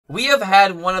We have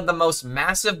had one of the most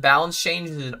massive balance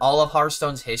changes in all of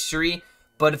Hearthstone's history,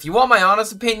 but if you want my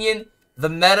honest opinion, the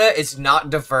meta is not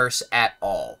diverse at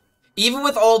all. Even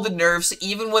with all the nerfs,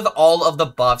 even with all of the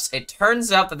buffs, it turns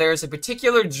out that there is a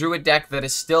particular Druid deck that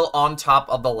is still on top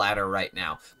of the ladder right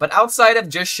now. But outside of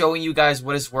just showing you guys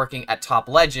what is working at top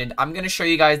Legend, I'm going to show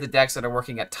you guys the decks that are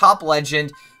working at top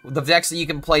Legend, the decks that you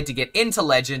can play to get into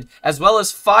Legend, as well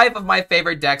as 5 of my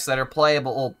favorite decks that are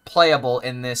playable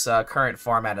in this current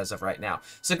format as of right now.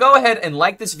 So go ahead and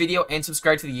like this video and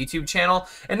subscribe to the YouTube channel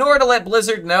in order to let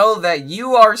Blizzard know that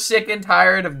you are sick and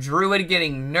tired of Druid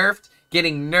getting nerfed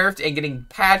and getting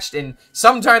patched and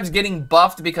sometimes getting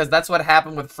buffed, because that's what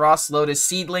happened with Frost Lotus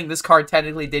Seedling. This card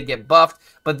technically did get buffed,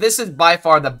 but this is by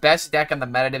far the best deck in the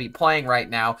meta to be playing right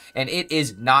now, and it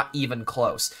is not even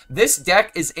close. This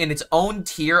deck is in its own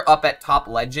tier up at top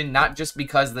Legend, not just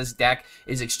because this deck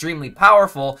is extremely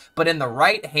powerful, but in the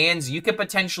right hands, you could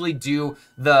potentially do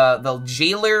the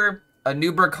Jailer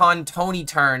Anubricon Tony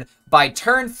turn by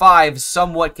turn 5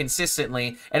 somewhat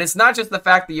consistently. And it's not just the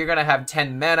fact that you're going to have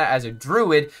 10 mana as a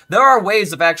Druid. There are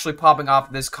ways of actually popping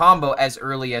off this combo as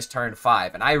early as turn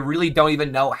 5. And I really don't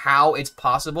even know how it's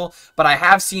possible, but I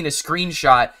have seen a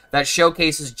screenshot that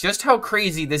showcases just how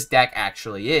crazy this deck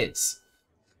actually is.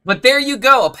 But there you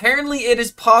go. Apparently it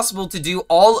is possible to do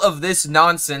all of this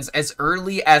nonsense as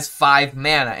early as 5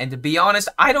 mana. And to be honest,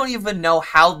 I don't even know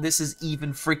how this is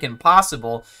even freaking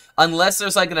possible, unless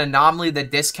there's like an anomaly that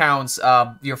discounts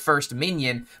your first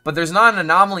minion. But there's not an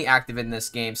anomaly active in this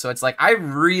game, so it's like I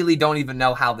really don't even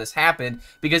know how this happened,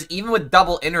 because even with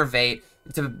double innervate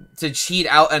to cheat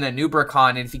out an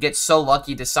Anubricon, and if you get so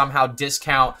lucky to somehow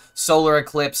discount Solar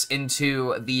Eclipse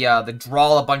into the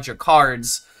draw a bunch of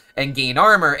cards and gain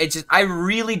armor, it's just, I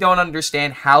really don't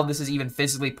understand how this is even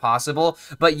physically possible.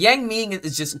 But Yang Ming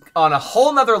is just on a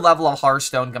whole nother level of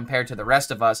Hearthstone compared to the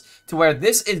rest of us, to where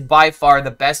this is by far the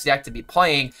best deck to be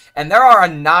playing, and there are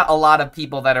not a lot of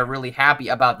people that are really happy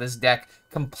about this deck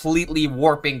completely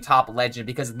warping top Legend,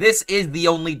 because this is the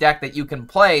only deck that you can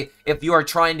play if you are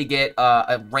trying to get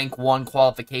a rank 1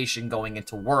 qualification going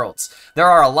into Worlds. There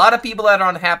are a lot of people that are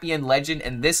unhappy in Legend,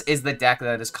 and this is the deck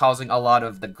that is causing a lot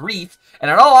of the grief,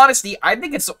 and in all honesty, I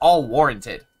think it's all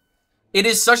warranted. It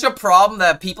is such a problem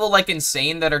that people like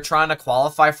Insane that are trying to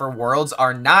qualify for Worlds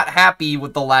are not happy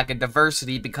with the lack of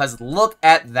diversity, because look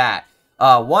at that.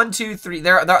 1, 2, 3,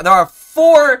 there are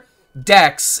 4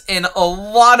 decks in a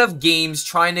lot of games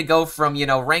trying to go from, you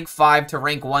know, rank 5 to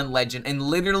rank 1 Legend, and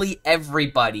literally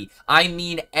everybody, I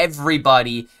mean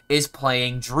everybody, is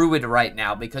playing Druid right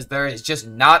now, because there is just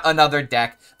not another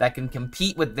deck that can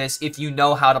compete with this if you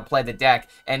know how to play the deck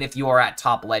and if you are at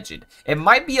top Legend. It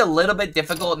might be a little bit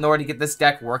difficult in order to get this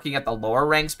deck working at the lower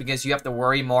ranks, because you have to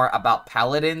worry more about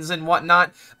Paladins and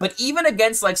whatnot, but even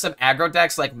against like some aggro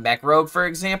decks like Mech Rogue, for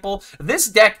example, this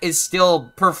deck is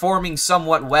still performing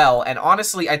somewhat well. And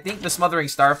honestly, I think the Smothering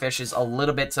Starfish is a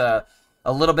little bit of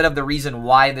the reason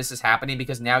why this is happening,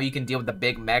 because now you can deal with the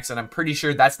big mechs, and I'm pretty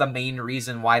sure that's the main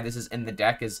reason why this is in the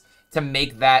deck, is to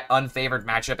make that unfavored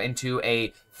matchup into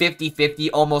a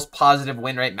 50-50, almost positive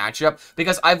win rate matchup.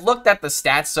 Because I've looked at the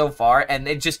stats so far, and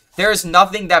there's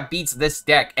nothing that beats this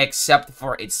deck except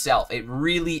for itself. It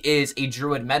really is a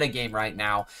Druid metagame right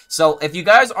now. So if you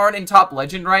guys aren't in top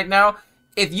Legend right now,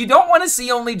 if you don't want to see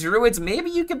only Druids, maybe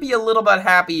you could be a little bit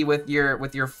happy with your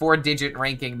 4-digit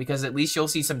ranking, because at least you'll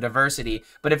see some diversity.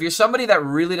 But if you're somebody that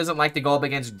really doesn't like to go up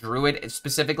against Druid,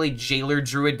 specifically Jailer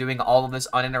Druid doing all of this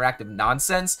uninteractive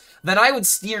nonsense, then I would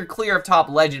steer clear of top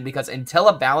Legend, because until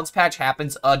a balance patch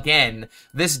happens again,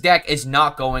 this deck is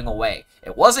not going away.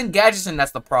 It wasn't Gadgetzan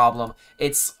that's the problem.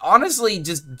 It's honestly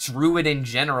just Druid in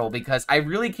general, because I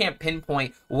really can't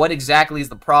pinpoint what exactly is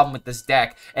the problem with this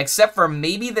deck, except for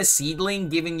maybe the Seedling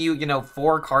giving you, you know,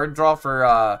 4 card draw for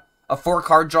a 4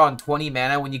 card draw and 20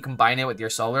 mana when you combine it with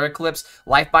your Solar Eclipse.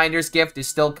 Lifebinder's Gift is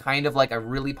still kind of like a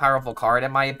really powerful card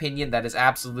in my opinion. That is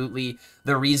absolutely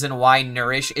the reason why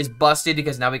Nourish is busted,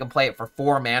 because now we can play it for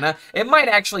 4 mana. It might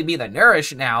actually be the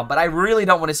Nourish now, but I really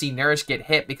don't want to see Nourish get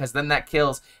hit, because then that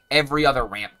kills every other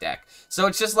ramp deck. So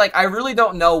it's just like, I really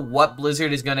don't know what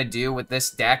Blizzard is going to do with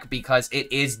this deck, because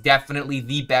it is definitely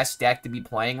the best deck to be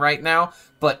playing right now.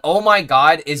 But oh my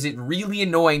god, is it really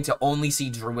annoying to only see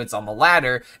Druids on the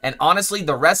ladder. And honestly,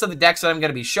 the rest of the decks that I'm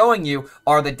going to be showing you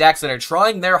are the decks that are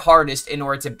trying their hardest in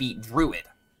order to beat Druid.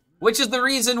 Which is the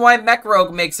reason why Mech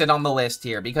Rogue makes it on the list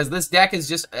here, because this deck is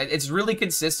just, it's really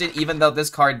consistent, even though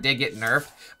this card did get nerfed,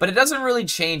 but it doesn't really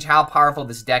change how powerful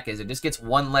this deck is. It just gets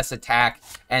 1 less attack,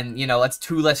 and, you know, that's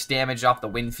 2 less damage off the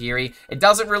Wind Fury. It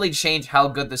doesn't really change how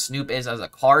good the Snoop is as a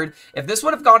card. If this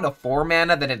would have gone to 4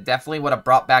 mana, then it definitely would have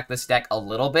brought back this deck a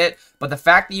little bit, but the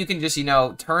fact that you can just, you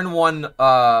know, turn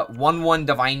 1/1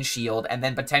 Divine Shield, and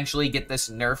then potentially get this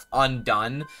nerf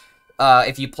undone,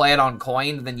 if you play it on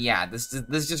coin, then yeah, this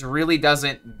just really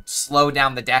doesn't slow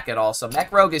down the deck at all. So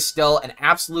Mech Rogue is still an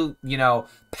absolute, you know,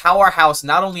 powerhouse,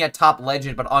 not only at top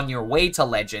legend, but on your way to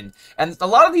legend. And a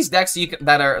lot of these decks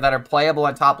that are playable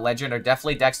on top legend are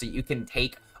definitely decks that you can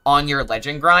take on your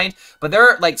legend grind, but there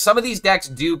are, like, some of these decks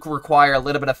do require a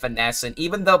little bit of finesse, and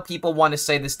even though people want to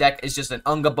say this deck is just an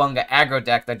unga bunga aggro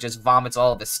deck that just vomits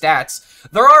all of the stats,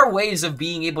 there are ways of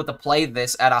being able to play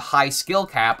this at a high skill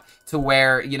cap to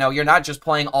where, you know, you're not just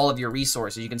playing all of your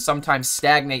resources. You can sometimes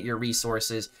stagnate your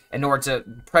resources in order to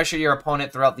pressure your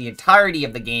opponent throughout the entirety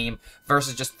of the game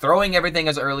versus just throwing everything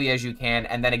as early as you can,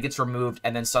 and then it gets removed,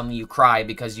 and then suddenly you cry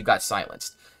because you got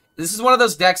silenced. This is one of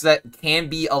those decks that can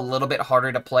be a little bit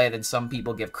harder to play than some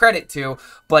people give credit to,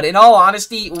 but in all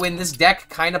honesty, when this deck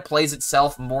kind of plays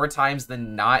itself more times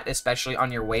than not, especially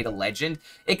on your way to Legend,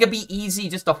 it could be easy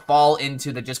just to fall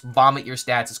into the just vomit your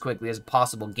stats as quickly as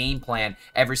possible game plan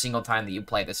every single time that you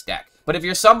play this deck. But if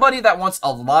you're somebody that wants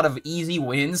a lot of easy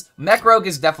wins, Mech Rogue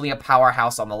is definitely a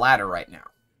powerhouse on the ladder right now.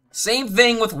 Same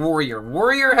thing with Warrior.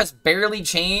 Warrior has barely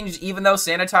changed, even though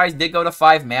Sanitize did go to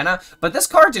 5 mana, but this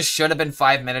card just should have been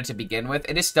 5 mana to begin with.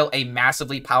 It is still a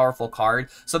massively powerful card,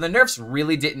 so the nerfs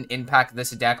really didn't impact this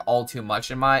deck all too much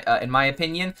in my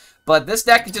opinion. But this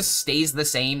deck just stays the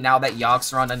same now that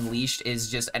Yogg-Saron Unleashed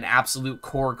is just an absolute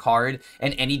core card,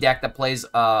 and any deck that plays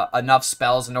enough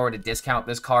spells in order to discount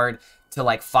this card to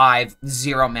like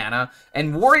 5/0 mana.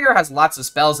 And Warrior has lots of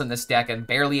spells in this deck and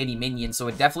barely any minions, so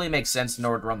it definitely makes sense in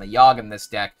order to run the Yogg in this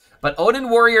deck. But Odyn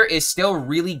Warrior is still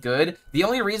really good. The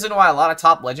only reason why a lot of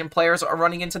top Legend players are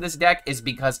running into this deck is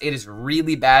because it is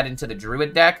really bad into the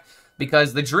Druid deck,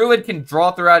 because the Druid can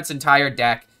draw throughout its entire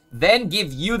deck, then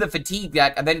give you the Fatigue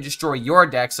deck, and then destroy your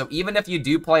deck. So even if you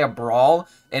do play a Brawl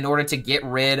in order to get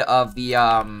rid of the,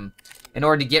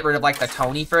 like, the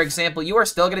Tony, for example, you are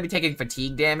still going to be taking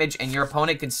fatigue damage, and your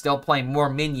opponent can still play more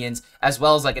minions, as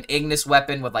well as, like, an Ignis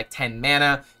weapon with, like, 10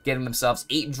 mana, getting themselves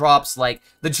 8 drops. Like,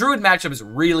 the Druid matchup is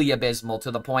really abysmal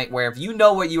to the point where if you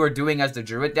know what you are doing as the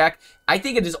Druid deck, I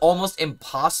think it is almost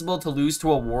impossible to lose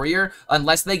to a Warrior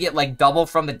unless they get, like, double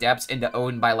from the depths into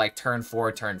Odyn by, like, turn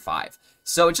 4, turn 5.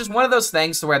 So it's just one of those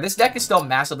things to where this deck is still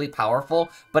massively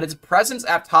powerful, but its presence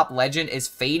at top legend is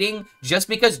fading just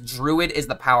because Druid is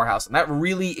the powerhouse. And that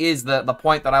really is the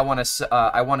point that I want to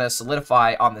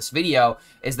solidify on this video,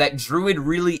 is that Druid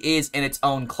really is in its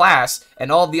own class,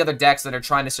 and all the other decks that are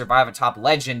trying to survive at top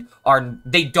legend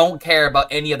they don't care about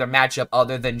any other matchup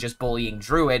other than just bullying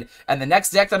Druid. And the next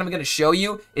deck that I'm going to show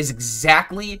you is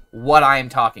exactly what I am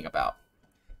talking about.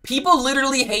 People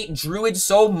literally hate Druid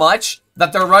so much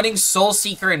that they're running Soul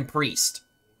Seeker and Priest.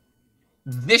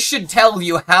 This should tell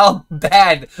you how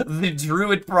bad the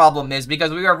Druid problem is, because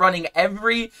we are running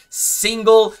every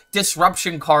single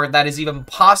disruption card that is even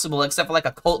possible, except for like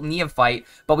a Cult Neophyte,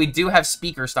 but we do have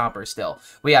Speaker Stompers still.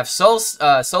 We have Soul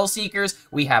Seekers,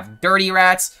 we have Dirty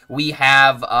Rats, we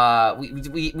have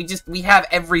we have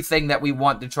everything that we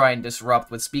want to try and disrupt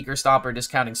with Speaker Stomper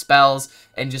discounting spells,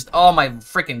 and just, oh my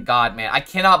freaking god, man. I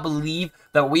cannot believe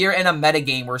that we are in a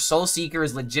metagame where Soul Seeker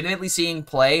is legitimately seeing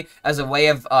play as a way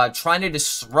of trying to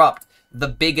disrupt the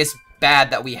biggest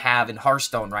bad that we have in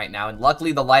Hearthstone right now. And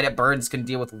luckily, the Light It Burns can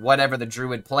deal with whatever the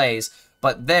Druid plays.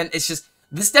 But then it's just,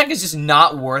 this deck is just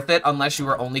not worth it unless you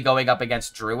are only going up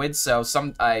against Druids. So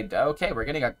okay, we're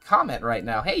getting a comment right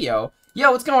now. Hey, yo. Yo,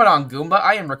 what's going on, Goomba?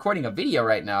 I am recording a video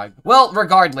right now. Well,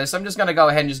 regardless, I'm just going to go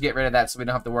ahead and just get rid of that so we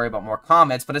don't have to worry about more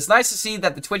comments. But it's nice to see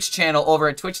that the Twitch channel over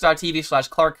at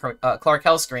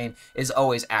twitch.tv/ClarkHellScream is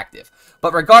always active.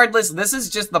 But regardless, this is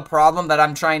just the problem that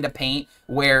I'm trying to paint,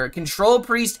 where Control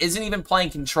Priest isn't even playing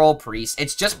Control Priest.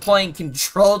 It's just playing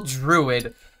Control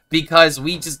Druid, because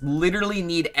we just literally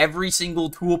need every single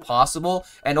tool possible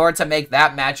in order to make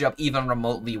that matchup even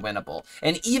remotely winnable.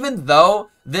 And even though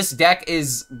this deck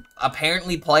is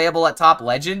apparently playable at top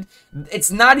legend,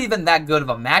 it's not even that good of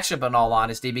a matchup in all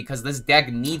honesty, because this deck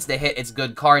needs to hit its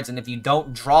good cards, and if you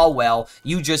don't draw well,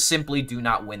 you just simply do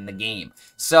not win the game.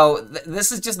 So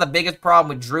this is just the biggest problem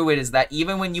with Druid, is that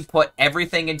even when you put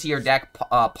everything into your deck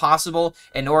possible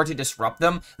in order to disrupt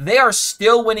them, they are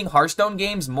still winning Hearthstone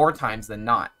games more times than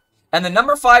not. And the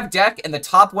number 5 deck in the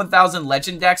top 1000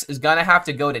 legend decks is gonna have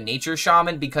to go to Nature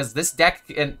Shaman, because this deck,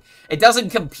 it doesn't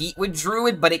compete with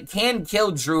Druid, but it can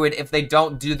kill Druid if they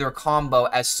don't do their combo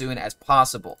as soon as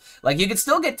possible. Like, you can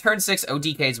still get turn 6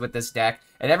 OTKs with this deck,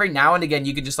 and every now and again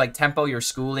you can just like tempo your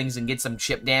schoolings and get some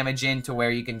chip damage in to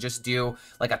where you can just do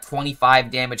like a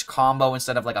 25 damage combo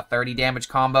instead of like a 30 damage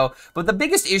combo. But the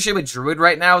biggest issue with Druid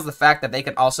right now is the fact that they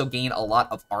can also gain a lot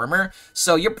of armor,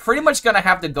 so you're pretty much gonna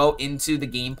have to go into the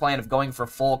game plan of going for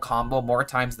full combo more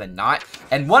times than not.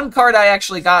 And one card I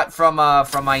actually got from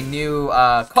my new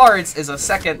cards is a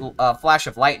second Flash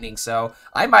of Lightning, so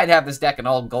I might have this deck in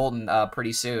all golden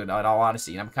pretty soon, in all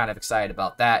honesty, and I'm kind of excited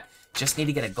about that. Just need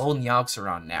to get a golden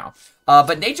Yogg-Saron now.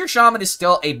 But Nature Shaman is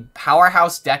still a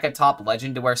powerhouse deck at top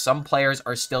legend, to where some players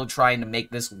are still trying to make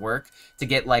this work to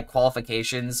get like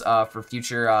qualifications for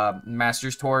future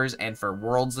Masters Tours and for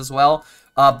Worlds as well.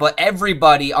 But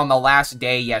everybody on the last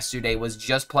day yesterday was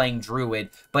just playing Druid.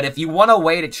 But if you want a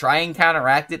way to try and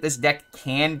counteract it, this deck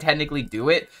can technically do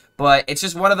it. But it's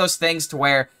just one of those things to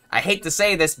where, I hate to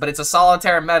say this, but it's a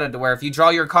solitaire meta to where if you draw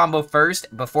your combo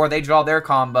first before they draw their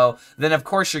combo, then of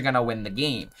course you're going to win the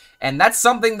game. And that's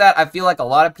something that I feel like a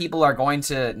lot of people are going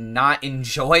to not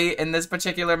enjoy in this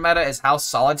particular meta, is how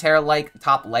solitaire-like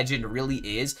top legend really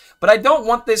is. But I don't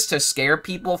want this to scare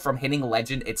people from hitting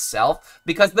legend itself,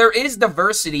 because there is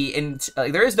diversity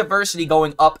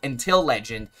going up until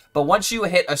legend, but once you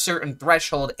hit a certain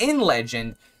threshold in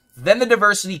legend, then the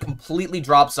diversity completely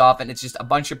drops off, and it's just a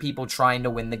bunch of people trying to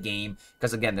win the game.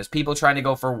 Because again, there's people trying to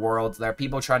go for Worlds, there are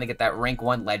people trying to get that rank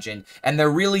 1 legend, and there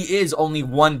really is only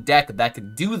one deck that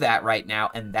could do that right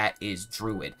now, and that is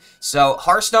Druid. So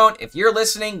Hearthstone, if you're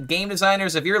listening, game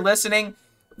designers, if you're listening,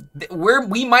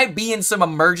 we might be in some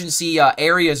emergency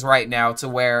areas right now, to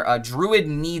where Druid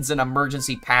needs an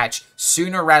emergency patch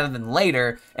sooner rather than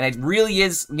later, and it really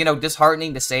is, you know,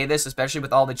 disheartening to say this, especially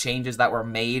with all the changes that were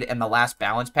made in the last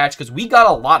balance patch, because we got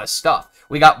a lot of stuff.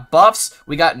 We got buffs,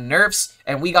 we got nerfs,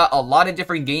 and we got a lot of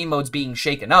different game modes being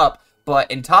shaken up, but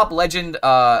in top legend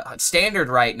standard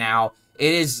right now,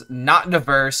 it is not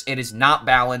diverse, it is not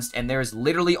balanced, and there is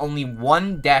literally only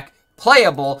one deck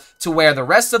playable, to where the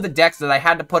rest of the decks that I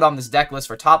had to put on this deck list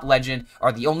for top legend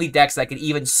are the only decks that could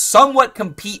even somewhat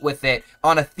compete with it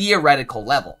on a theoretical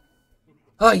level.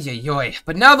 Oy, oy, oy.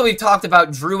 But now that we've talked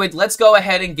about Druid, let's go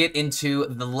ahead and get into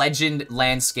the legend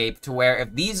landscape, to where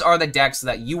if these are the decks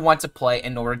that you want to play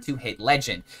in order to hit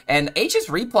legend. And HS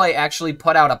Replay actually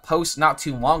put out a post not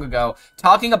too long ago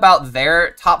talking about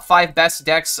their top 5 best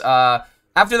decks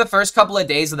after the first couple of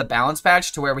days of the balance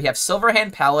patch, to where we have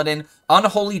Silverhand Paladin,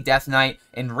 Unholy Death Knight,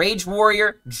 Enrage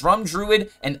Warrior, Drum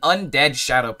Druid, and Undead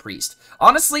Shadow Priest.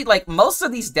 Honestly, like, most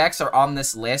of these decks are on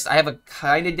this list. I have a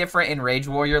kind of different Enrage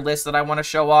Warrior list that I want to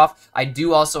show off. I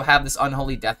do also have this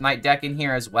Unholy Death Knight deck in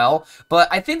here as well. But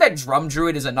I think that Drum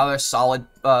Druid is another solid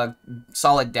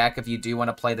deck if you do want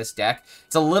to play this deck.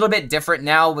 It's a little bit different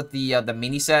now with the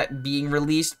mini set being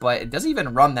released, but it doesn't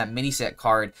even run that mini set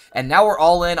card. And now we're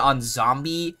all in on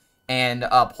Zombie and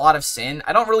Plot of Sin.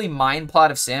 I don't really mind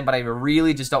Plot of Sin, but I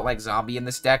really just don't like Zombie in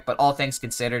this deck. But all things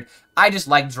considered, I just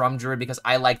like Drum Druid because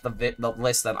I like the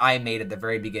list that I made at the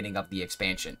very beginning of the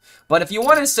expansion. But if you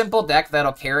want a simple deck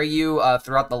that'll carry you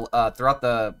throughout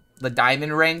the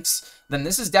diamond ranks, then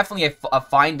this is definitely a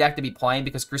fine deck to be playing,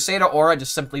 because Crusader Aura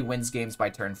just simply wins games by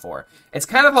turn 4. It's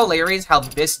kind of hilarious how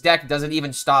this deck doesn't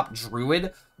even stop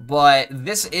Druid, but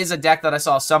this is a deck that I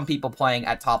saw some people playing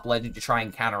at top legend to try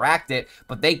and counteract it,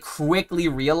 but they quickly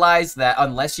realized that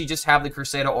unless you just have the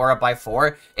Crusader Aura by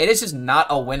 4, it is just not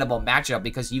a winnable matchup,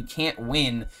 because you can't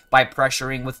win by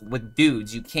pressuring with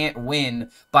dudes. You can't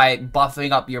win by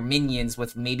buffing up your minions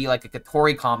with maybe like a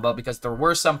Katori combo, because there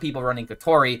were some people running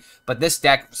Katori, but this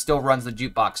deck still runs the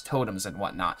jukebox totems and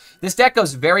whatnot. This deck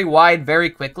goes very wide very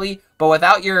quickly, but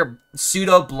without your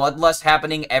pseudo bloodlust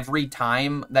happening every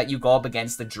time that you go up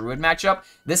against the Druid matchup,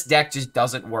 this deck just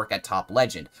doesn't work at top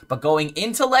legend. But going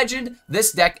into legend,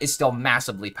 this deck is still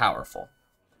massively powerful.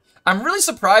 I'm really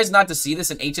surprised not to see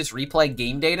this in HS Replay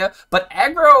game data, but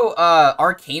Aggro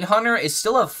Arcane Hunter is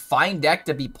still a fine deck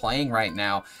to be playing right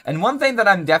now. And one thing that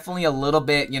I'm definitely a little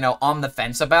bit, you know, on the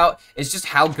fence about is just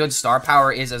how good Star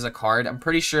Power is as a card. I'm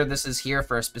pretty sure this is here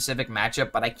for a specific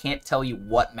matchup, but I can't tell you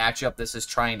what matchup this is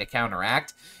trying to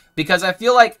counteract. Because I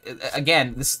feel like,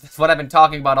 again, this is what I've been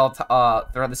talking about all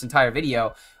throughout this entire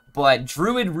video, but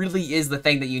Druid really is the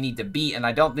thing that you need to beat, and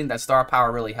I don't think that Star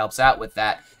Power really helps out with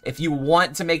that. If you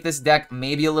want to make this deck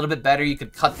maybe a little bit better, you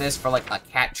could cut this for like a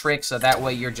cat trick, so that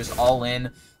way you're just all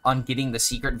in on getting the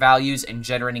secret values and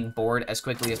generating board as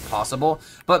quickly as possible.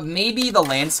 But maybe the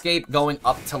landscape going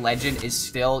up to Legend is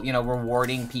still, you know,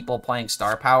 rewarding people playing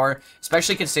Star Power,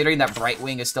 especially considering that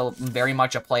Brightwing is still very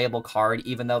much a playable card,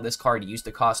 even though this card used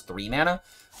to cost 3 mana.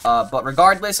 But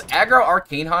regardless, Aggro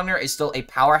Arcane Hunter is still a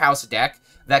powerhouse deck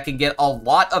that can get a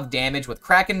lot of damage with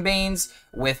Kraken Banes,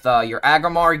 with your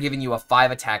Agromar giving you a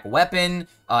 5-attack weapon,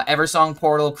 Eversong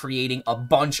Portal creating a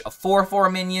bunch of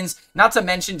 4/4 minions, not to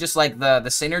mention just like the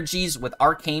synergies with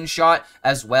Arcane Shot,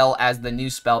 as well as the new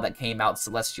spell that came out,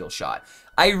 Celestial Shot.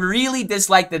 I really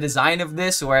dislike the design of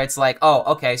this, where it's like, oh,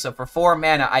 okay, so for 4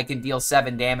 mana, I can deal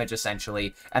 7 damage,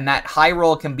 essentially, and that high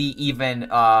roll can be even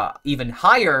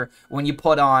higher when you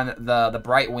put on the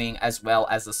Brightwing as well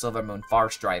as the Silvermoon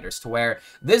Farstriders, to where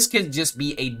this could just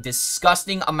be a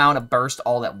disgusting amount of burst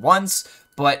all at once.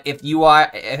 But if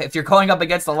you're going up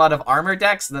against a lot of armor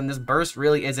decks, then this burst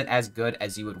really isn't as good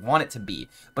as you would want it to be.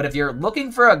 But if you're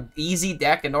looking for an easy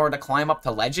deck in order to climb up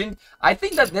to Legend, I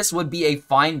think that this would be a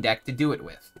fine deck to do it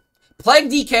with.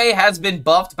 Plague DK has been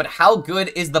buffed, but how good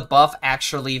is the buff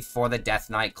actually for the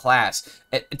Death Knight class?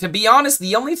 To be honest,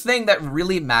 the only thing that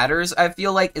really matters, I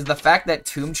feel like, is the fact that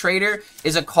Tomb Trader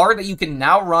is a card that you can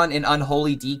now run in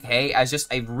Unholy DK as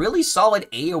just a really solid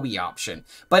AoE option.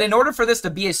 But in order for this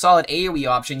to be a solid AoE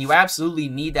option, you absolutely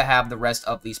need to have the rest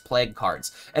of these Plague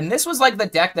cards. And this was like the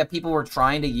deck that people were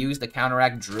trying to use to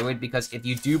counteract Druid, because if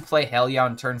you do play Helya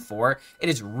on turn 4, it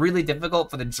is really difficult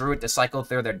for the Druid to cycle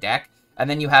through their deck. And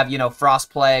then you have, you know,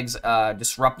 Frost Plagues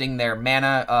disrupting their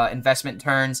mana investment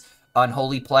turns,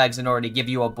 Unholy Plagues in order to give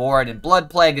you a board, and Blood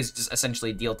Plague is just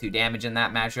essentially deal 2 damage in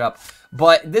that matchup.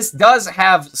 But this does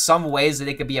have some ways that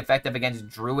it could be effective against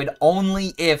Druid,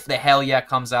 only if the Helya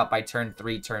comes out by turn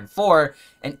 3, turn 4,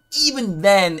 and even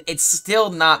then, it's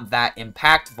still not that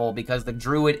impactful, because the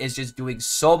Druid is just doing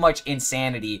so much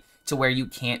insanity to where you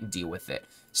can't deal with it.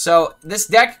 So this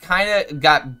deck kind of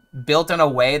got built in a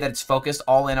way that it's focused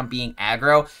all in on being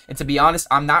aggro. And to be honest,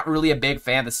 I'm not really a big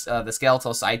fan of the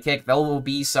Skeletal Sidekick. There will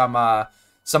be some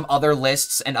other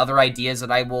lists and other ideas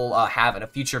that I will have in a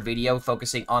future video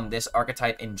focusing on this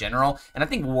archetype in general. And I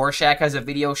think Warshak has a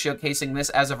video showcasing this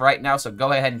as of right now, so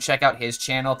go ahead and check out his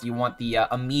channel if you want the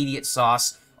immediate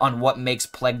sauce on what makes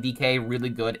Plague DK really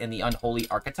good in the Unholy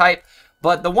archetype.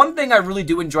 But the one thing I really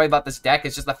do enjoy about this deck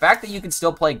is just the fact that you can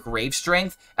still play Grave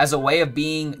Strength as a way of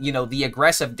being, you know, the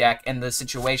aggressive deck in the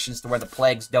situations to where the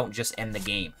Plagues don't just end the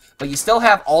game. But you still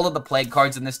have all of the Plague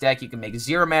cards in this deck. You can make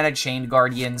 0-mana Chained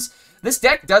Guardians. This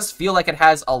deck does feel like it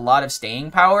has a lot of staying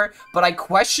power, but I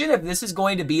question if this is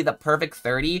going to be the perfect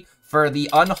 30 for the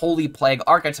Unholy Plague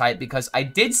archetype, because I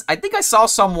think I saw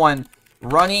someone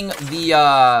running the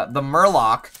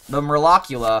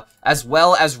Murlocula, as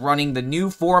well as running the new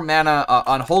 4-mana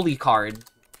Unholy card.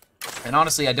 And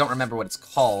honestly, I don't remember what it's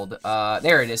called.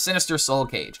 There it is, Sinister Soul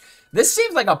Cage. This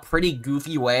seems like a pretty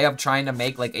goofy way of trying to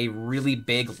make like a really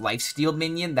big lifesteal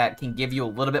minion that can give you a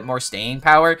little bit more staying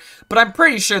power. But I'm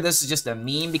pretty sure this is just a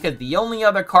meme, because the only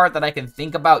other card that I can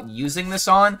think about using this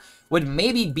on would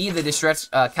maybe be the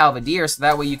Distressed Calvadier, so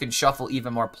that way you can shuffle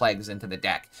even more Plagues into the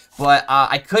deck. But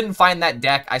I couldn't find that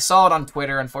deck. I saw it on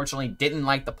Twitter, unfortunately didn't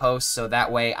like the post, so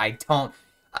that way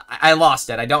I lost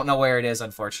it. I don't know where it is,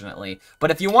 unfortunately.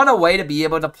 But if you want a way to be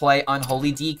able to play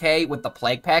Unholy DK with the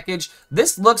Plague package,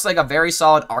 this looks like a very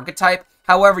solid archetype.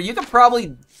 However, you could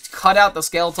probably cut out the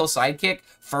Skeletal Sidekick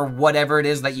for whatever it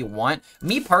is that you want.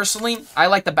 Me, personally, I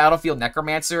like the Battlefield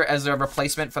Necromancer as a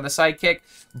replacement for the Sidekick,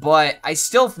 but I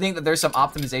still think that there's some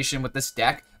optimization with this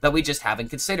deck that we just haven't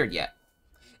considered yet.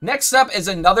 Next up is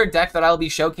another deck that I'll be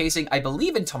showcasing, I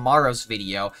believe, in tomorrow's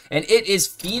video, and it is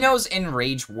Pheno's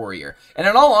Enrage Warrior. And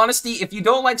in all honesty, if you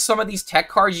don't like some of these tech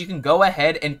cards, you can go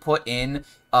ahead and put in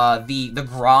the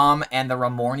Grom and the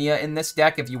Ramornia in this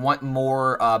deck if you want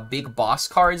more big boss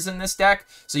cards in this deck.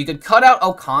 So you could cut out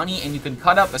Okani and you can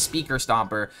cut out the Speaker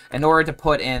Stomper in order to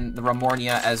put in the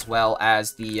Ramornia as well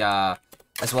as the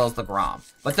Grom.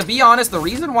 But to be honest, the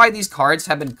reason why these cards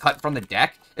have been cut from the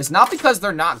deck is not because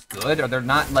they're not good or they're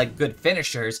not like good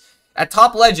finishers. At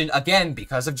top Legend, again,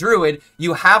 because of Druid,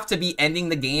 you have to be ending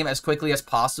the game as quickly as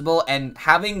possible, and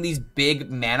having these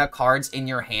big mana cards in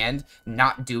your hand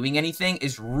not doing anything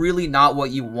is really not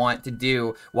what you want to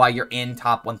do while you're in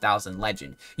top 1000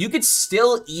 Legend. You could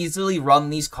still easily run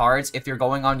these cards if you're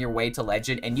going on your way to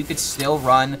Legend, and you could still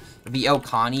run the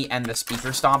Okani and the Speaker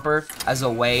Stomper as a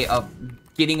way of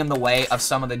getting in the way of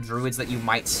some of the Druids that you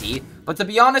might see. But to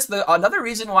be honest, another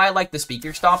reason why I like the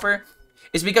Speaker Stomper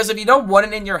is because if you don't want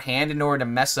it in your hand in order to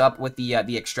mess up with the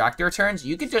extractor turns,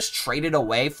 you could just trade it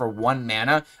away for 1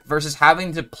 mana versus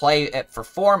having to play it for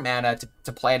 4 mana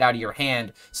to play it out of your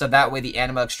hand, so that way the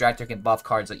Anima Extractor can buff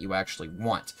cards that you actually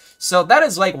want. So that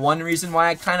is like one reason why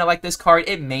I kind of like this card.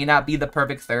 It may not be the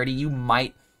perfect 30. You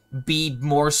might be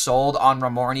more sold on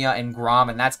Ramornia and Grom,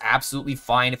 and that's absolutely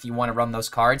fine if you want to run those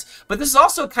cards. But this is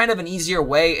also kind of an easier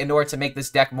way in order to make this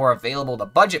deck more available to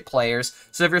budget players.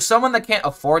 So if you're someone that can't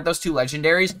afford those 2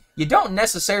 legendaries, you don't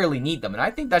necessarily need them, and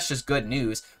I think that's just good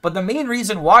news. But the main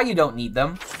reason why you don't need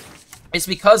them is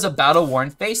because of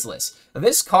Battle-Worn Faceless.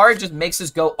 This card just makes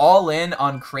us go all in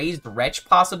on Crazed Wretch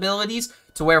possibilities,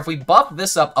 to where if we buff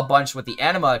this up a bunch with the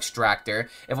Anima Extractor,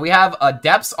 if we have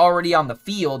Depths already on the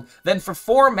field, then for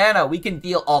 4 mana, we can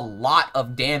deal a lot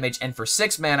of damage, and for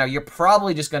 6 mana, you're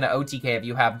probably just going to OTK if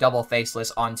you have double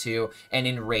Faceless onto an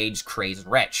Enraged Crazed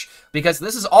Wretch. Because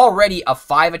this is already a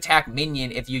 5-attack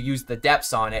minion if you use the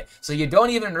Depths on it, so you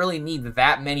don't even really need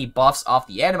that many buffs off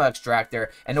the Anima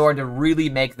Extractor in order to really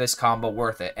make this combo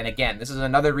worth it. And again, this is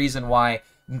another reason why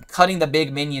cutting the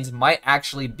big minions might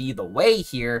actually be the way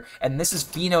here, and this is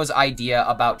Fino's idea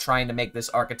about trying to make this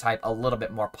archetype a little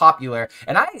bit more popular,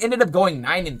 and I ended up going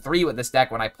 9-3 with this deck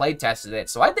when I play tested it,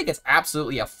 so I think it's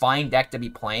absolutely a fine deck to be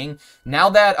playing. Now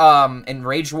that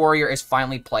Enrage Warrior is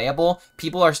finally playable,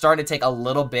 people are starting to take a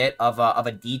little bit of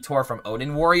a detour from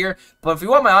Odyn Warrior, but if you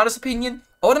want my honest opinion,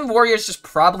 Odyn Warrior is just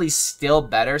probably still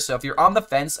better, so if you're on the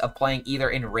fence of playing either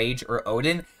Enrage or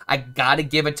Odyn, I gotta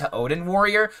give it to Odyn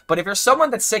Warrior. But if you're someone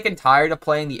that's sick and tired of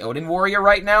playing the Odyn Warrior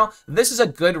right now, this is a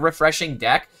good, refreshing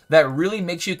deck that really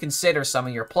makes you consider some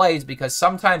of your plays, because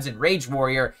sometimes Enrage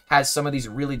Warrior has some of these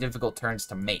really difficult turns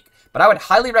to make. But I would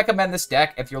highly recommend this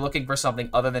deck if you're looking for something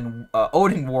other than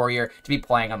Odyn Warrior to be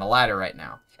playing on the ladder right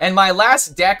now. And my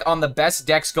last deck on the best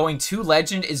decks going to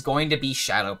Legend is going to be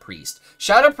Shadow Priest.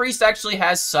 Shadow Priest actually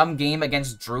has some game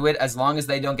against Druid as long as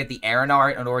they don't get the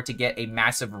Aranar in order to get a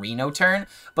massive Reno turn.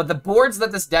 But the boards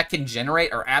that this deck can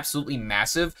generate are absolutely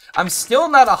massive. I'm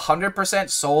still not 100%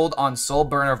 sold on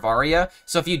Soulburner Varia,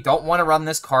 so if you don't want to run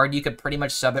this card, you could pretty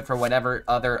much sub it for whatever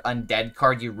other undead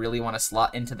card you really want to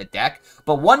slot into the deck.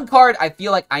 But one card I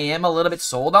feel like I am a little bit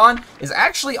sold on is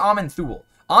actually Aman'Thul.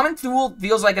 Aman'Thul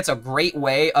feels like it's a great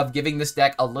way of giving this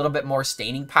deck a little bit more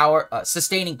sustaining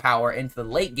power into the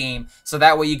late game, so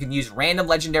that way you can use random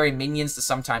legendary minions to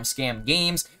sometimes scam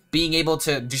games. Being able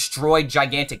to destroy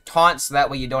gigantic taunts, so that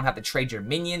way you don't have to trade your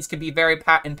minions, can be very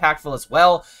impactful as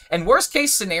well. And worst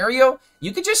case scenario,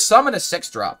 you could just summon a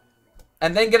 6-drop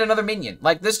and then get another minion.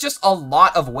 Like, there's just a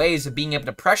lot of ways of being able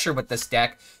to pressure with this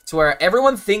deck, to where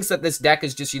everyone thinks that this deck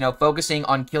is just, you know, focusing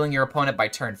on killing your opponent by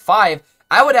turn 5.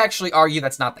 I would actually argue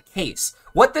that's not the case.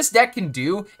 What this deck can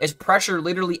do is pressure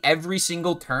literally every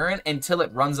single turn until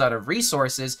it runs out of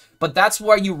resources, but that's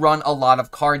why you run a lot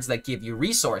of cards that give you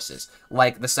resources,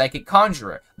 like the Psychic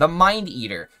Conjurer, the Mind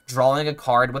Eater, drawing a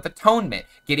card with Atonement,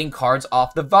 getting cards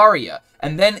off the Varia,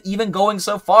 and then even going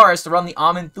so far as to run the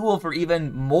Aman'Thul for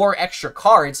even more extra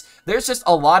cards. There's just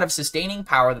a lot of sustaining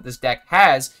power that this deck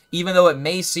has, even though it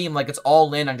may seem like it's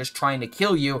all in on just trying to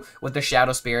kill you with the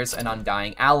Shadow Spirits and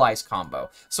Undying Allies combo.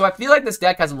 So I feel like this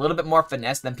deck has a little bit more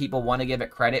finesse than people want to give it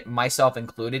credit, myself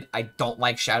included. I don't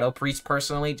like Shadow Priest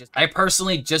personally. I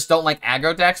personally just don't like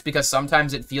aggro decks, because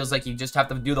sometimes it feels like you just have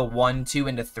to do the 1, 2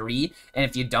 into 3, and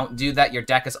if you don't do that, your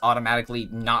deck is automatically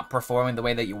not performing the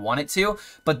way that you want it to.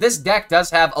 But this deck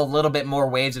does have a little bit more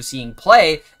ways of seeing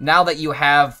play now that you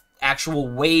have actual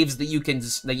waves that you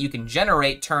can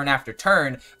generate turn after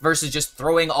turn, versus just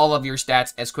throwing all of your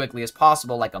stats as quickly as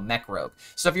possible like a Mech Rogue.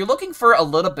 So if you're looking for a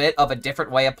little bit of a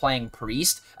different way of playing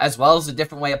Priest, as well as a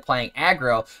different way of playing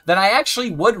aggro, then I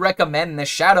actually would recommend the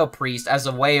Shadow Priest as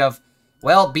a way of,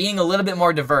 well, being a little bit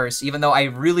more diverse. Even though I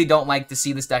really don't like to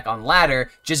see this deck on ladder,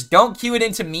 just don't queue it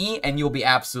into me and you'll be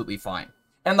absolutely fine.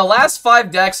 And the last 5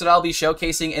 decks that I'll be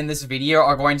showcasing in this video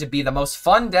are going to be the most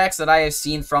fun decks that I have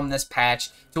seen from this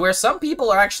patch, to where some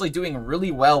people are actually doing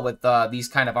really well with these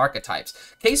kind of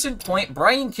archetypes. Case in point,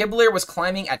 Brian Kibler was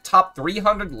climbing at top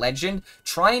 300 Legend,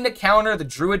 trying to counter the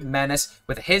Druid Menace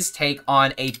with his take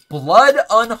on a Blood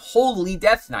Unholy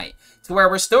Death Knight, to where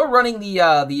we're still running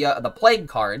the Plague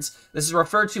cards. This is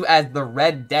referred to as the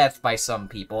Red Death by some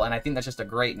people, and I think that's just a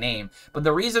great name. But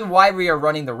the reason why we are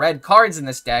running the red cards in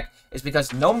this deck is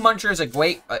because Gnome Muncher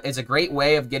is a great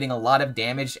way of getting a lot of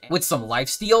damage with some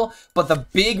lifesteal. But the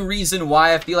big reason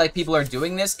why I feel like people are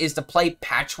doing this is to play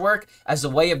Patchwork as a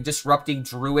way of disrupting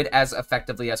Druid as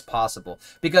effectively as possible.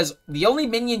 Because the only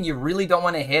minion you really don't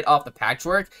want to hit off the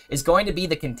Patchwork is going to be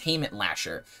the Containment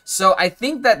Lasher. So I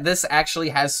think that this actually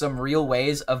has some real real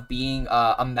ways of being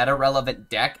a meta-relevant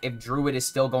deck if Druid is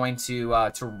still going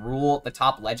to rule the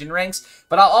top legend ranks.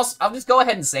 But I'll just go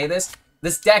ahead and say this.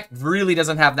 This deck really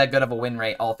doesn't have that good of a win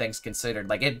rate, all things considered.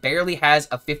 Like, it barely has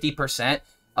a 50%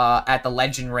 at the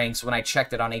legend ranks when I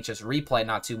checked it on HS Replay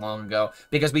not too long ago,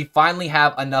 because we finally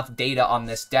have enough data on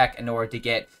this deck in order to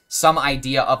get some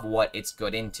idea of what it's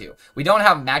good into. We don't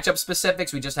have matchup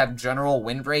specifics, we just have general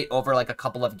win rate over like a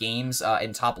couple of games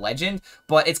in top legend,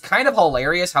 but it's kind of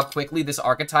hilarious how quickly this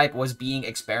archetype was being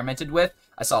experimented with.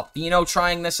 I saw Pheno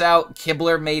trying this out.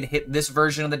 Kibler made this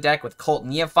version of the deck with Cult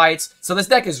Neophytes. So this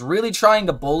deck is really trying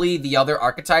to bully the other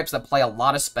archetypes that play a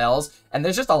lot of spells, and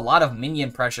there's just a lot of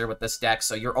minion pressure with this deck,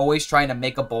 so you're always trying to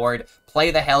make a board,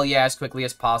 play the hell yeah as quickly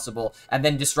as possible, and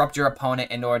then disrupt your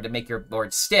opponent in order to make your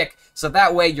board stick, so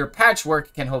that way your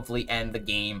patchwork can hopefully end the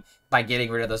game by getting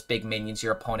rid of those big minions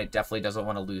your opponent definitely doesn't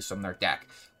want to lose from their deck.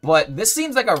 But this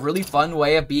seems like a really fun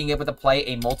way of being able to play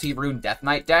a multi-rune Death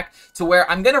Knight deck, to where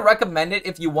I'm going to recommend it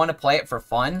if you want to play it for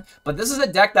fun, but this is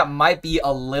a deck that might be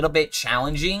a little bit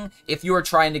challenging if you are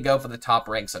trying to go for the top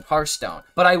ranks in Hearthstone.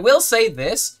 But I will say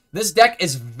this deck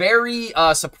is very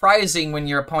surprising when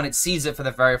your opponent sees it for the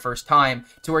very first time,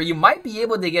 to where you might be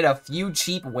able to get a few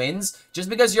cheap wins just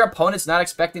because your opponent's not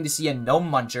expecting to see a Gnome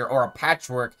Muncher or a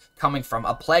Patchwork coming from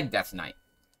a Plague Death Knight.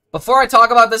 Before I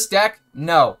talk about this deck,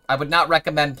 no, I would not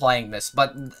recommend playing this,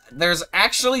 but there's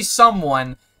actually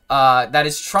someone that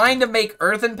is trying to make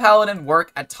Earthen Paladin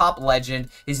work at top legend.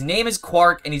 His name is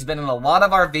Quark, and he's been in a lot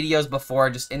of our videos before,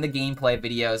 just in the gameplay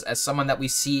videos, as someone that we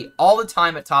see all the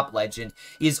time at top legend.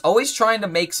 He's always trying to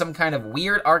make some kind of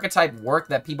weird archetype work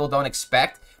that people don't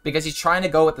expect, because he's trying to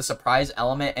go with the surprise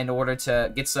element in order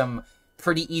to get some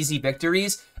pretty easy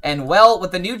victories. And well,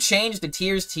 with the new change to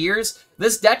tiers,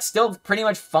 this deck still pretty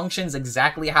much functions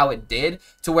exactly how it did,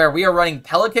 to where we are running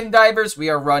Pelican Divers, we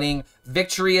are running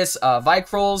Victorious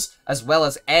Vicrols, as well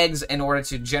as eggs in order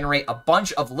to generate a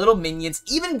bunch of little minions,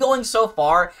 even going so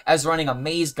far as running a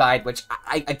Maze Guide, which,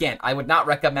 again, I would not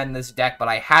recommend this deck, but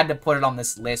I had to put it on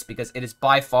this list because it is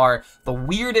by far the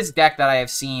weirdest deck that I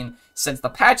have seen since the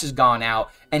patch has gone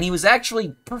out, and he was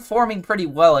actually performing pretty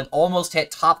well and almost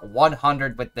hit top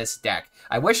 100 with this deck.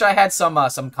 I wish I had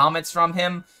some comments from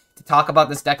him to talk about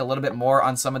this deck a little bit more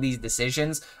on some of these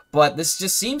decisions, but this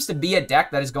just seems to be a deck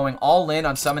that is going all in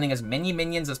on summoning as many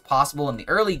minions as possible in the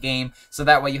early game, so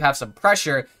that way you have some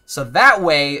pressure, so that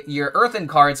way your Earthen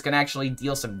cards can actually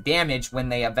deal some damage when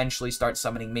they eventually start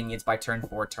summoning minions by turn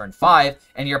 4, turn 5,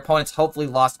 and your opponent's hopefully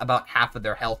lost about half of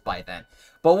their health by then.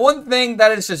 But one thing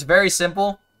that is just very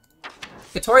simple,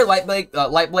 Katori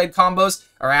Lightblade combos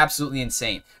are absolutely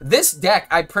insane. This deck,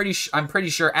 I'm pretty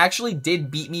sure, actually did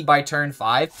beat me by turn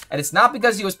 5, and it's not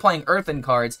because he was playing Earthen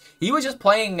cards. He was just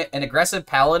playing an aggressive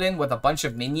Paladin with a bunch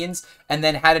of minions, and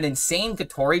then had an insane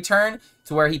Katori turn,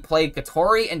 to where he played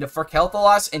Katori into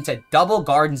Ferkelthalos into double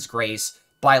Garden's Grace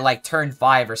by like turn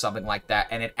 5 or something like that,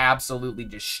 and it absolutely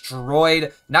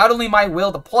destroyed not only my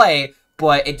will to play,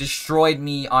 but it destroyed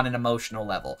me on an emotional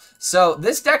level. So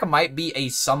this deck might be a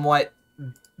somewhat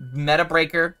meta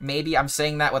breaker. Maybe I'm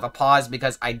saying that with a pause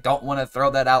because I don't want to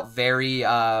throw that out very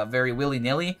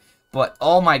willy-nilly. But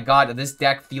oh my god, this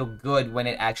deck feel good when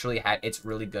it actually had its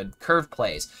really good curve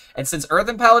plays. And since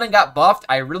Earthen Paladin got buffed,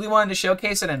 I really wanted to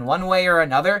showcase it in one way or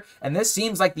another, and this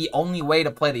seems like the only way to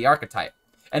play the archetype.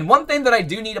 And one thing that I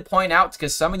do need to point out,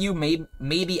 because some of you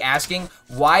may be asking,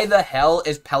 why the hell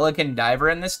is Pelican Diver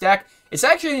in this deck? It's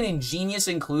actually an ingenious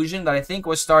inclusion that I think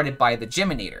was started by the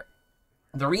Geminator.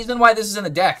 The reason why this is in the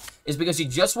deck is because you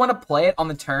just want to play it on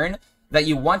the turn that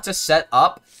you want to set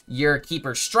up your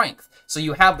Keeper's Strength. So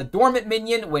you have the Dormant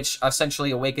minion, which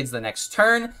essentially awakens the next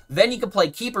turn. Then you can play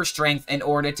Keeper's Strength in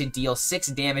order to deal 6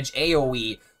 damage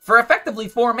AoE for effectively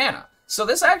 4 mana. So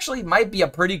this actually might be a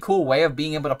pretty cool way of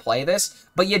being able to play this,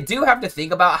 but you do have to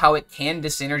think about how it can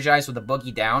disynergize with the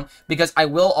Boogie Down, because I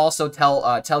will also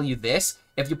tell you this.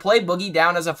 If you play Boogie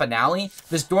Down as a finale,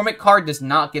 this Dormant card does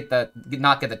not get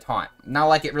the taunt. Not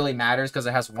like it really matters because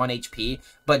it has 1 HP,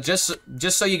 but just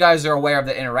so you guys are aware of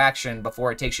the interaction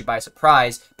before it takes you by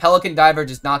surprise, Pelican Diver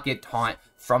does not get taunt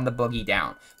from the Boogie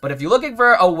Down. But if you're looking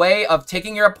for a way of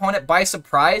taking your opponent by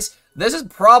surprise, this is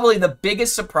probably the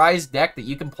biggest surprise deck that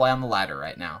you can play on the ladder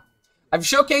right now. I've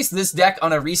showcased this deck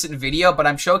on a recent video, but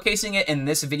I'm showcasing it in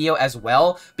this video as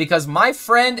well, because my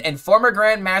friend and former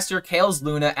Grandmaster Kales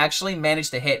Luna actually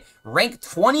managed to hit rank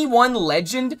 21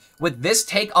 Legend with this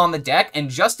take on the deck, and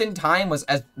just in time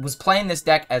was playing this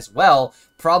deck as well.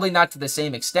 Probably not to the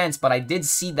same extent, but I did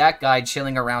see that guy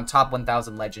chilling around top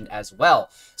 1000 Legend as well.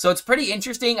 So it's pretty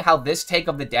interesting how this take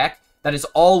of the deck that is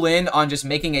all in on just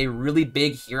making a really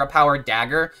big hero power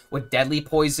dagger with deadly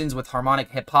poisons, with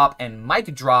harmonic hip hop and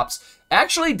mic drops,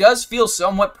 actually does feel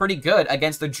somewhat pretty good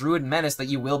against the Druid menace that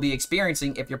you will be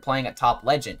experiencing if you're playing at top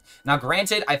legend. Now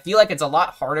granted, I feel like it's a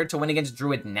lot harder to win against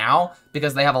Druid now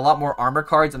because they have a lot more armor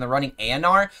cards and they're running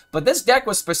ANR, but this deck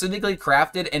was specifically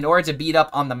crafted in order to beat up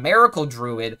on the Miracle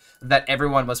Druid that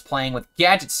everyone was playing with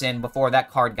Gadgetsin before that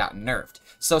card got nerfed.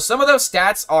 So some of those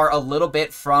stats are a little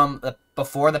bit from the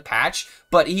before the patch,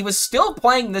 but he was still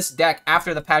playing this deck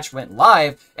after the patch went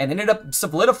live and ended up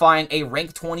solidifying a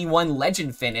rank 21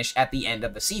 legend finish at the end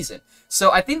of the season.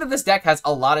 So I think that this deck has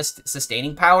a lot of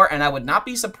sustaining power, and I would not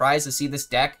be surprised to see this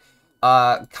deck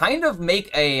kind of make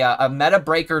a meta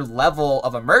breaker level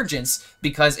of emergence,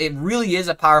 because it really is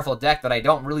a powerful deck that I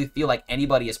don't really feel like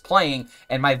anybody is playing.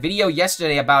 And my video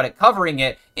yesterday about it, covering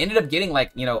it, ended up getting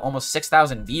like, you know, almost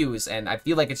 6,000 views, and I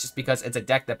feel like it's just because it's a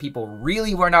deck that people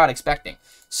really were not expecting.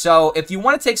 So if you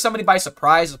want to take somebody by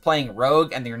surprise with playing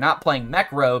Rogue and you're not playing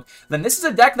Mech Rogue, then this is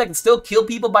a deck that can still kill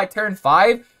people by turn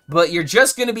 5, but you're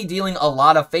just going to be dealing a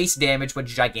lot of face damage with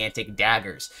gigantic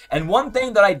daggers. And one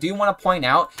thing that I do want to point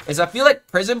out is I feel like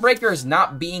Prison Breaker is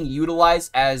not being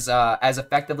utilized as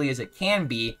effectively as it can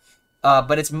be,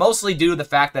 but it's mostly due to the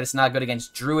fact that it's not good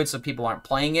against Druids, so people aren't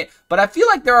playing it. But I feel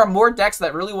like there are more decks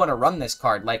that really want to run this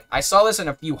card. Like, I saw this in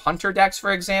a few Hunter decks,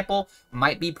 for example.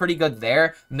 Might be pretty good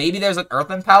there. Maybe there's an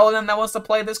Earthen Paladin that wants to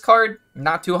play this card.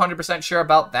 Not too 100% sure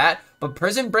about that. But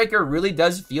Prison Breaker really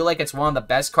does feel like it's one of the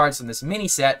best cards in this mini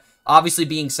set. Obviously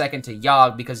being second to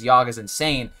Yogg, because Yogg is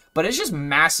insane. But it's just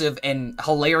massive and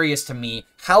hilarious to me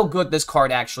how good this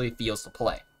card actually feels to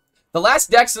play. The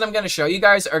last decks that I'm going to show you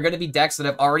guys are going to be decks that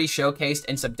I've already showcased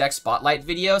in some deck spotlight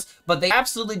videos, but they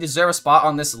absolutely deserve a spot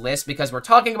on this list because we're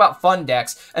talking about fun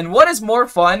decks, and what is more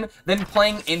fun than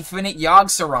playing Infinite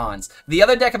Yogg-Sarongs? The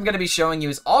other deck I'm going to be showing you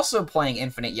is also playing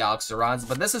Infinite Yogg-Sarongs,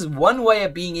 but this is one way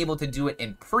of being able to do it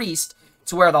in Priest,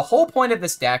 to where the whole point of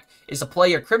this deck is to play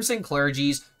your Crimson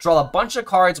Clergies, draw a bunch of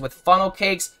cards with Funnel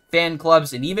Cakes, Fan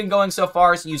Clubs, and even going so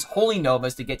far as to use Holy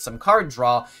Novas to get some card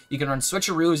draw. You can run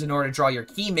Switcheroos in order to draw your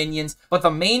key minions, but the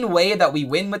main way that we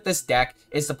win with this deck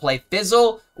is to play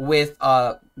Fizzle with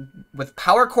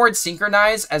Power Chord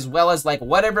Synchronize, as well as like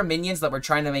whatever minions that we're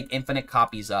trying to make infinite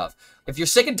copies of. If you're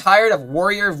sick and tired of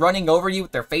Warrior running over you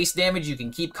with their face damage, you can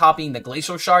keep copying the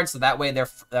Glacial Shard, so that way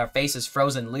their face is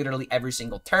frozen literally every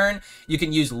single turn. You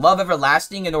can use Love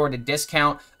Everlasting in order to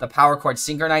discount the Power Chord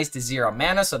Synchronize to 0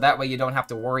 mana, so that way you don't have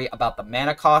to worry about the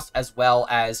mana cost as well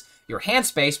as your hand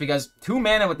space, because 2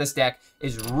 mana with this deck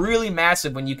is really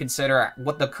massive when you consider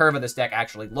what the curve of this deck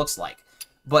actually looks like.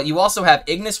 But you also have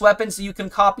Ignis weapons that you can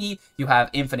copy, you have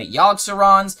Infinite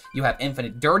Yogg-Sarongs, you have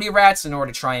Infinite Dirty Rats in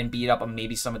order to try and beat up on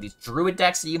maybe some of these Druid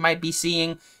decks that you might be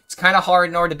seeing. It's kind of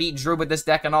hard in order to beat Druid with this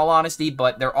deck in all honesty,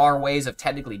 but there are ways of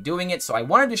technically doing it, so I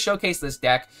wanted to showcase this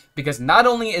deck because not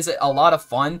only is it a lot of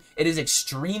fun, it is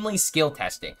extremely skill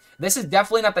testing. This is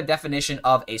definitely not the definition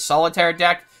of a solitaire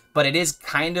deck, but it is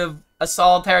kind of a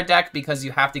solitaire deck because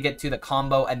you have to get to the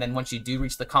combo, and then once you do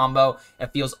reach the combo,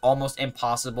 it feels almost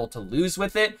impossible to lose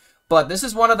with it. But this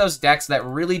is one of those decks that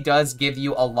really does give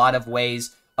you a lot of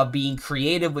ways of being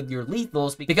creative with your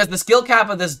lethals, because the skill cap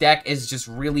of this deck is just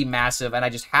really massive, and I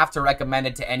just have to recommend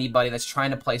it to anybody that's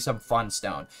trying to play some fun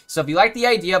stone. So if you like the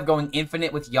idea of going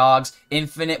infinite with Yoggs,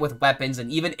 infinite with weapons, and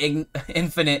even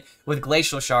infinite with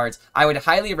Glacial Shards, I would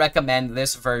highly recommend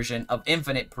this version of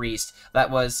Infinite Priest that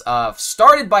was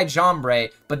started by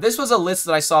Jombre, but this was a list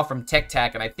that I saw from Tic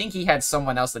Tac, and I think he had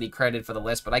someone else that he credited for the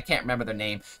list, but I can't remember their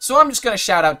name. So I'm just going to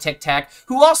shout out Tic Tac,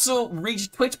 who also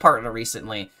reached Twitch partner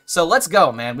recently. So let's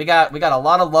go, man. We got a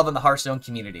lot of love in the Hearthstone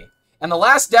community. And the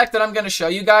last deck that I'm going to show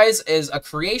you guys is a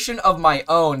creation of my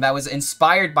own that was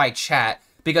inspired by chat,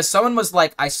 because someone was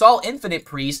like, I saw Infinite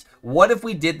Priest, what if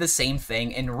we did the same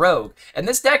thing in Rogue? And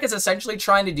this deck is essentially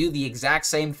trying to do the exact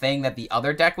same thing that the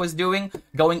other deck was doing,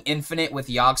 going infinite with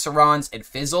Yogg-Sarongs and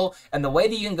Fizzle. And the way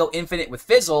that you can go infinite with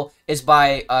Fizzle is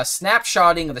by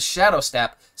snapshotting the Shadow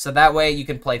Step, so that way you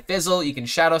can play Fizzle, you can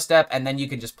Shadow Step, and then you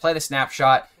can just play the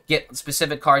snapshot, get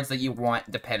specific cards that you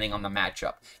want depending on the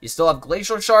matchup. You still have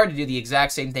Glacial Shard to do the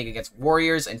exact same thing against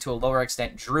Warriors and to a lower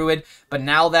extent Druid, but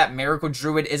now that Miracle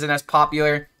Druid isn't as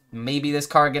popular, maybe this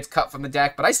card gets cut from the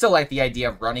deck, but I still like the idea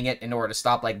of running it in order to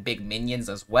stop like big minions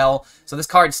as well. So this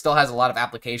card still has a lot of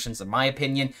applications in my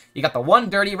opinion. You got the one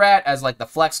Dirty Rat as like the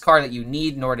flex card that you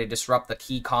need in order to disrupt the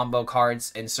key combo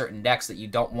cards in certain decks that you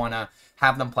don't want to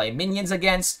have them play minions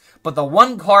against. But the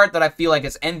one card that I feel like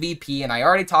is MVP, and I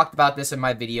already talked about this in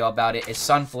my video about it, is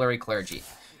Sunflurry Clergy.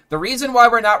 The reason why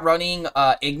we're not running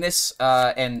Ignis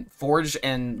and Forge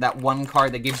and that one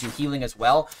card that gives you healing as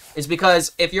well is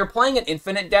because if you're playing an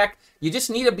infinite deck, you just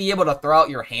need to be able to throw out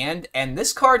your hand, and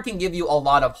this card can give you a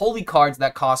lot of holy cards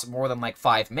that cost more than like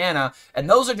 5 mana, and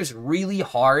those are just really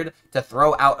hard to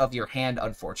throw out of your hand,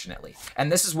 unfortunately.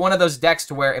 And this is one of those decks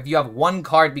to where if you have one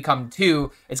card become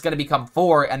 2, it's going to become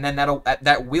 4, and then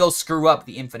that will screw up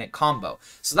the infinite combo.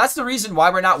 So that's the reason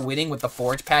why we're not winning with the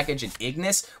Forge package in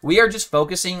Ignis. We are just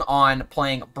focusing on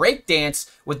playing Breakdance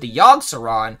with the Yogg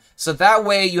Saron, so that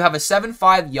way you have a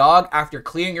 7/5 Yogg after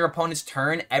clearing your opponent's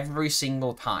turn every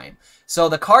single time. So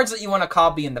the cards that you want to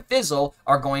copy in the Fizzle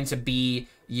are going to be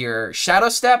your Shadow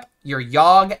Step, your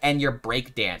Yogg, and your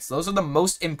Breakdance. Those are the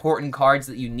most important cards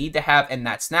that you need to have in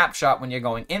that snapshot when you're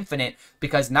going infinite,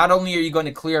 because not only are you going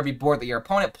to clear every board that your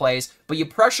opponent plays, but you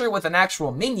pressure with an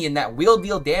actual minion that will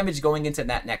deal damage going into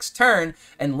that next turn.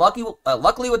 And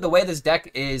luckily with the way this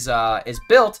deck is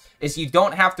built, is you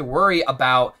don't have to worry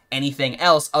about anything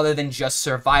else other than just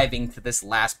surviving to this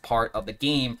last part of the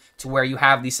game, to where you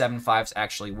have these 7/5s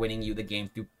actually winning you the game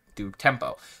through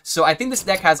tempo. So I think this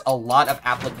deck has a lot of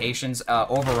applications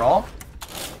overall.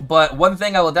 But one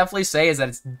thing I will definitely say is that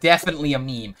it's definitely a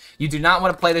meme. You do not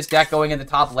want to play this deck going into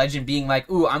top legend being like,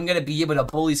 ooh, I'm going to be able to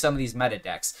bully some of these meta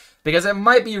decks, because it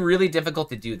might be really difficult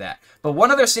to do that. But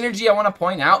one other synergy I want to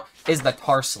point out is the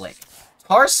Tarslick.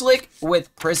 Tarslick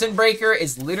with Prison Breaker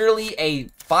is literally a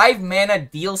 5 mana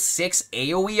deal 6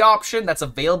 AoE option that's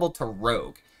available to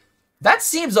Rogue. That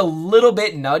seems a little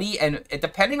bit nutty, and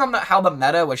depending on how the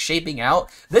meta was shaping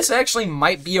out, this actually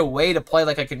might be a way to play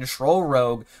like a control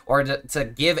rogue, or to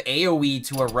give AoE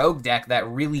to a rogue deck that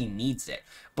really needs it.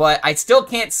 But I still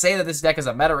can't say that this deck is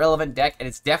a meta-relevant deck, and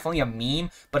it's definitely a meme.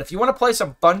 But if you want to play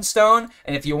some Funstone,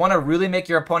 and if you want to really make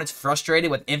your opponents frustrated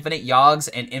with infinite Yoggs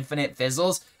and infinite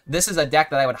Fizzles, this is a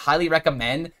deck that I would highly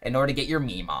recommend in order to get your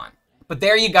meme on. But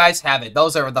there you guys have it.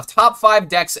 Those are the top 5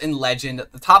 decks in Legend,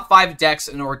 the top 5 decks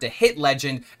in order to hit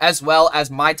Legend, as well as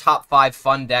my top 5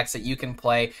 fun decks that you can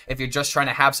play if you're just trying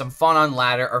to have some fun on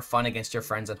ladder or fun against your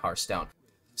friends in Hearthstone.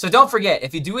 So don't forget,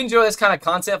 if you do enjoy this kind of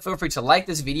content, feel free to like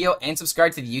this video and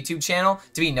subscribe to the YouTube channel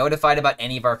to be notified about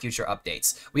any of our future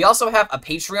updates. We also have a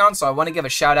Patreon, so I want to give a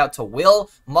shout out to Will,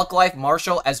 Mucklife,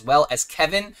 Marshall, as well as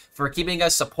Kevin for keeping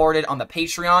us supported on the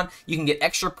Patreon. You can get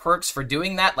extra perks for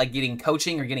doing that, like getting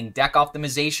coaching or getting deck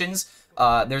optimizations.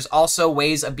 There's also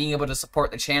ways of being able to support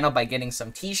the channel by getting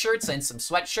some t-shirts and some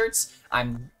sweatshirts.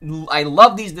 I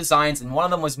love these designs, and one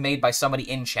of them was made by somebody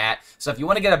in chat. So if you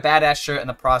want to get a badass shirt in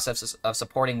the process of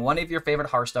supporting one of your favorite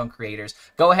Hearthstone creators,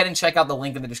 go ahead and check out the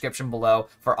link in the description below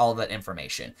for all of that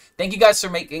information. Thank you guys for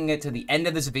making it to the end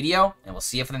of this video, and we'll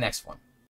see you for the next one.